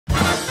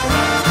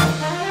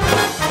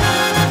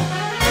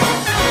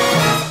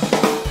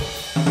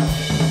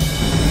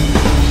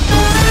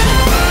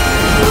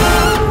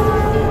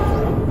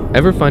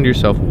Ever find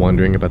yourself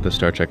wondering about the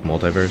Star Trek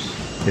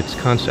multiverse, its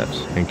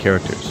concepts and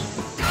characters?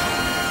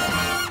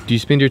 Do you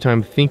spend your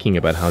time thinking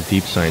about how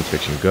deep science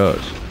fiction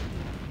goes?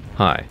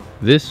 Hi,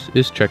 this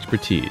is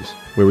Trekspertise,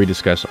 where we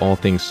discuss all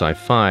things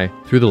sci-fi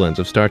through the lens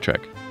of Star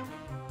Trek.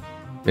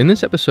 In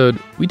this episode,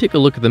 we take a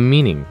look at the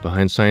meaning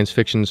behind science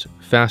fiction's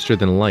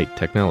faster-than-light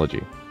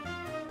technology.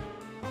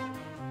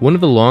 One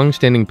of the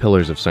long-standing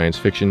pillars of science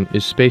fiction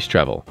is space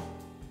travel.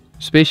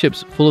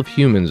 Spaceships full of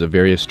humans of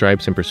various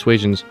stripes and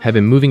persuasions have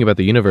been moving about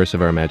the universe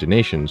of our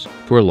imaginations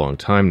for a long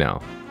time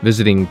now,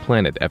 visiting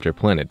planet after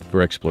planet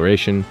for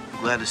exploration.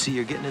 Glad to see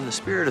you're getting in the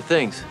spirit of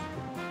things.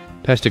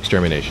 Pest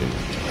extermination,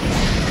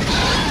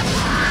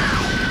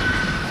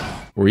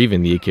 or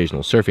even the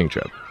occasional surfing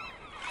trip.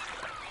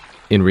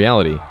 In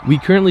reality, we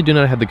currently do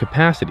not have the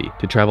capacity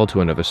to travel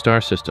to another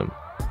star system.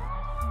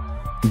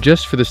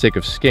 Just for the sake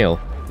of scale,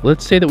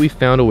 let's say that we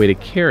found a way to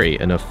carry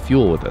enough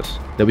fuel with us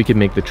that we could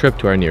make the trip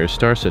to our nearest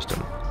star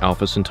system,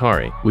 Alpha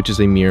Centauri, which is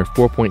a mere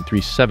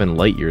 4.37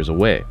 light-years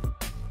away.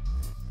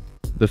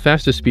 The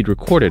fastest speed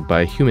recorded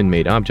by a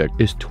human-made object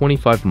is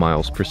 25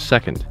 miles per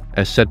second,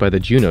 as set by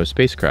the Juno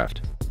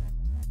spacecraft.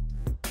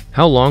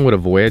 How long would a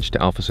voyage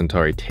to Alpha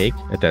Centauri take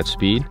at that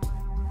speed?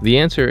 The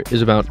answer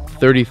is about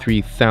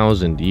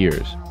 33,000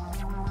 years.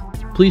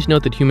 Please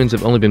note that humans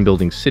have only been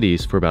building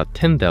cities for about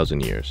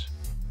 10,000 years.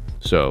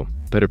 So,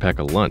 better pack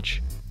a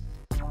lunch.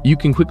 You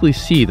can quickly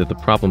see that the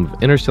problem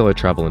of interstellar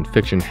travel in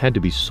fiction had to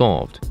be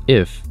solved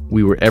if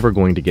we were ever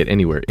going to get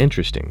anywhere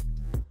interesting.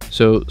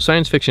 So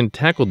science fiction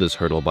tackled this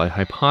hurdle by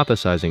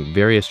hypothesizing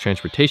various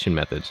transportation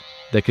methods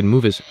that could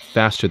move us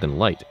faster than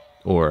light,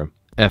 or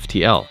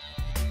FTL.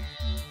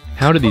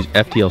 How do these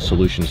FTL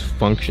solutions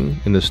function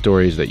in the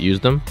stories that use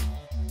them?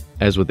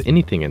 As with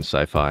anything in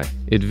sci-fi,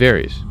 it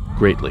varies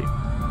greatly.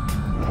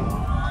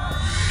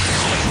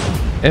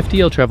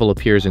 FTL travel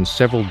appears in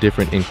several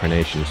different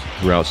incarnations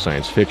throughout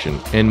science fiction,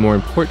 and more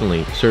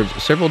importantly, serves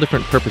several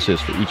different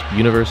purposes for each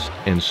universe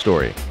and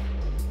story.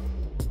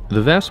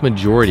 The vast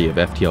majority of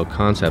FTL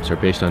concepts are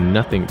based on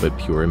nothing but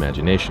pure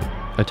imagination.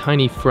 A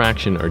tiny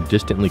fraction are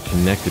distantly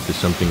connected to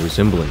something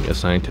resembling a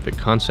scientific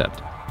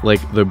concept,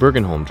 like the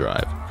Bergenholm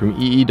drive from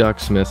E.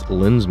 Doc Smith's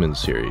Lensman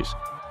series,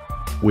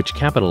 which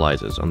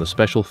capitalizes on the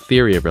special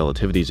theory of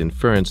relativity's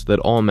inference that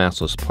all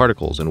massless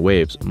particles and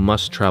waves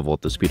must travel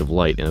at the speed of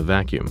light in a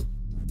vacuum.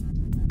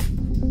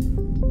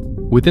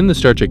 Within the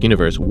Star Trek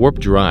universe, warp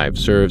drive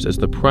serves as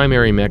the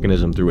primary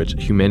mechanism through which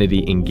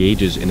humanity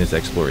engages in its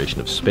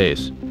exploration of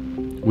space,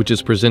 which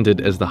is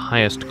presented as the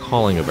highest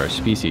calling of our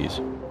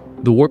species.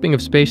 The warping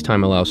of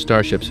space-time allows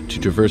starships to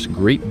traverse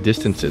great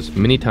distances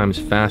many times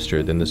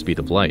faster than the speed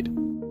of light.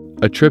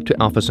 A trip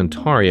to Alpha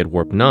Centauri at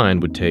Warp 9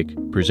 would take,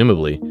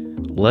 presumably,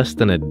 less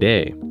than a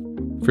day.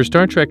 For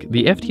Star Trek,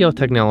 the FTL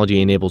technology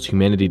enables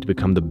humanity to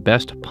become the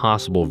best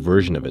possible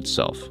version of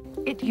itself.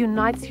 It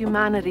unites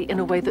humanity in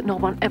a way that no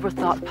one ever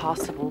thought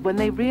possible when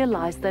they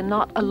realize they're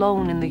not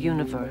alone in the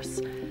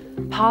universe.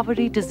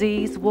 Poverty,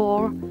 disease,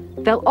 war,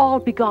 they'll all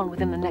be gone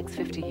within the next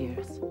 50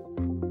 years.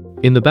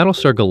 In the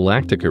Battlestar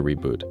Galactica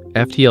reboot,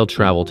 FTL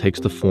travel takes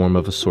the form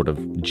of a sort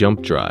of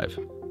jump drive,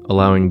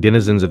 allowing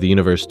denizens of the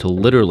universe to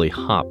literally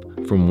hop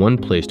from one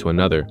place to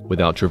another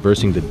without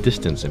traversing the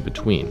distance in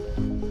between.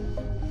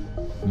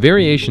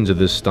 Variations of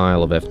this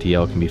style of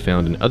FTL can be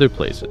found in other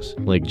places,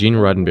 like Gene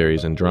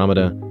Roddenberry's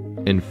Andromeda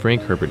and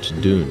Frank Herbert's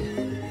Dune.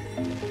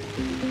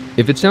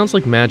 If it sounds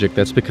like magic,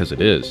 that's because it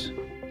is.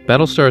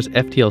 Battlestar's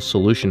FTL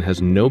solution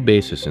has no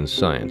basis in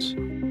science.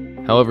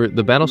 However,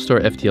 the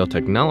Battlestar FTL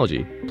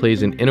technology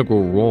plays an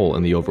integral role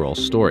in the overall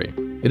story.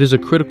 It is a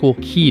critical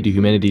key to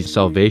humanity's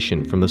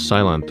salvation from the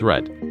Cylon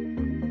threat.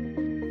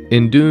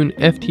 In Dune,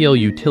 FTL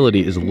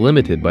utility is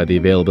limited by the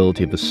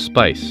availability of the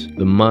spice,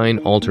 the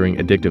mind-altering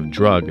addictive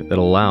drug that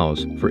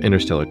allows for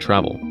interstellar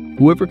travel.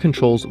 Whoever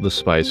controls the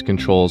spice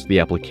controls the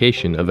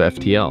application of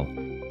FTL.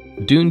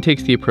 Dune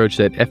takes the approach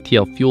that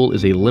FTL fuel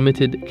is a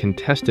limited,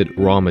 contested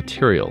raw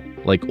material,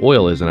 like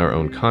oil is in our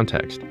own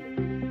context.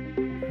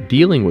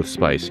 Dealing with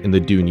spice in the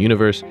Dune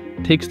universe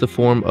takes the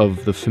form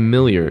of the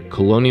familiar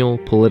colonial,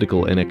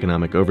 political, and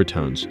economic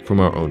overtones from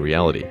our own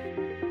reality.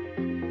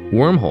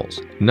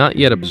 Wormholes, not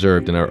yet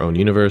observed in our own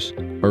universe,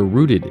 are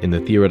rooted in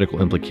the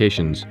theoretical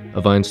implications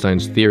of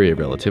Einstein's theory of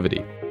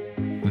relativity.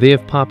 They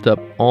have popped up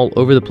all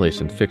over the place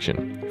in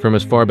fiction, from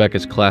as far back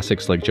as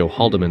classics like Joe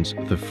Haldeman's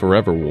The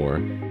Forever War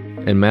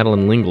and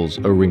Madeleine L'Engle's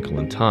A Wrinkle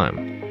in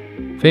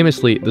Time.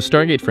 Famously, the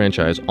Stargate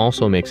franchise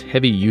also makes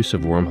heavy use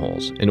of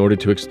wormholes in order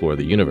to explore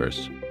the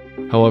universe.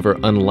 However,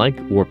 unlike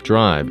warp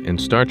drive in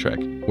Star Trek,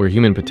 where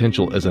human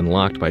potential is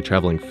unlocked by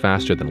traveling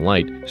faster than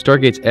light,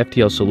 Stargate's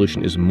FTL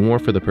solution is more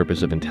for the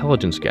purpose of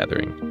intelligence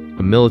gathering,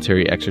 a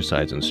military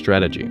exercise in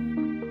strategy.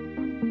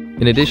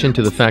 In addition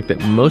to the fact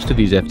that most of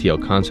these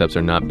FTL concepts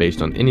are not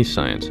based on any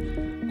science,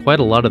 quite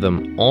a lot of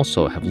them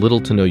also have little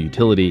to no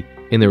utility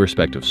in their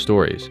respective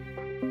stories.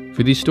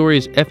 For these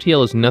stories,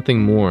 FTL is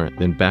nothing more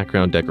than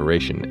background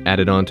decoration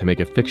added on to make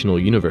a fictional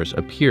universe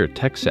appear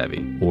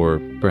tech-savvy,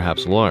 or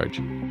perhaps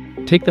large.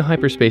 Take the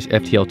hyperspace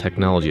FTL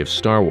technology of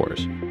Star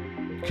Wars.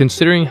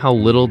 Considering how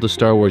little the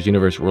Star Wars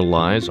universe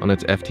relies on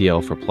its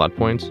FTL for plot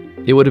points,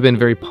 it would have been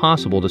very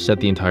possible to set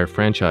the entire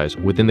franchise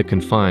within the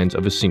confines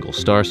of a single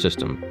star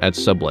system at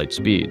sublight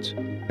speeds,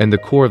 and the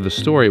core of the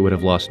story would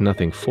have lost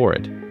nothing for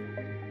it.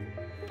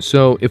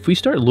 So, if we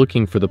start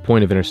looking for the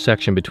point of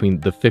intersection between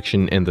the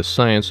fiction and the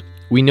science,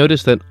 we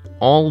notice that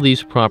all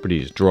these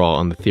properties draw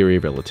on the theory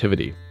of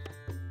relativity.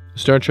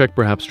 Star Trek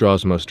perhaps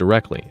draws most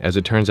directly, as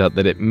it turns out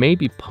that it may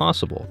be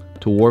possible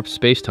to warp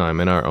space-time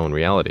in our own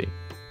reality.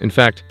 In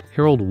fact,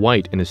 Harold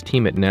White and his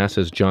team at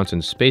NASA's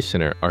Johnson Space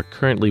Center are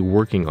currently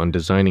working on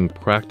designing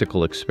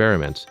practical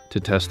experiments to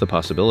test the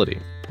possibility.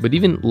 But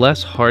even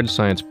less hard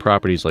science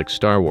properties like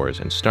Star Wars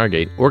and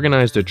Stargate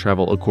organize their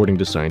travel according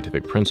to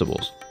scientific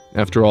principles.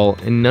 After all,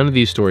 in none of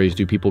these stories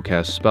do people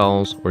cast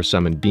spells or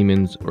summon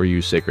demons or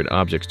use sacred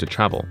objects to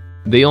travel.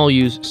 They all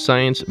use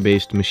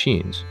science-based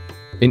machines.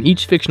 In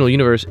each fictional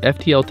universe,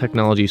 FTL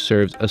technology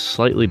serves a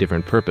slightly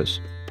different purpose.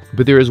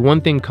 But there is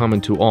one thing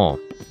common to all: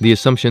 the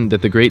assumption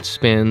that the great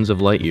spans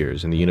of light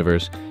years in the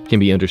universe can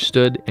be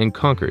understood and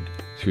conquered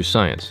through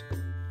science.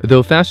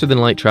 Though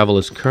faster-than-light travel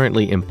is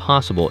currently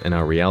impossible in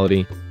our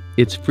reality,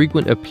 its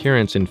frequent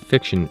appearance in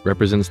fiction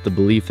represents the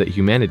belief that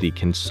humanity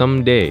can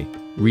someday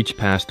reach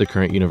past the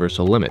current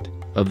universal limit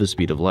of the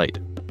speed of light.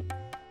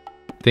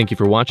 Thank you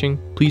for watching.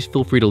 Please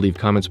feel free to leave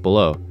comments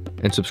below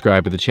and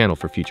subscribe to the channel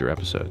for future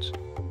episodes.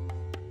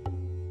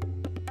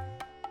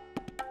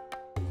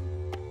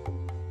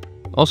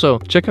 Also,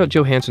 check out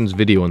Johansson's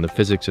video on the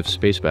physics of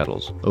space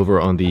battles over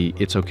on the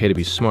It's Okay to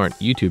Be Smart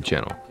YouTube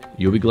channel.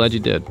 You'll be glad you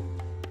did.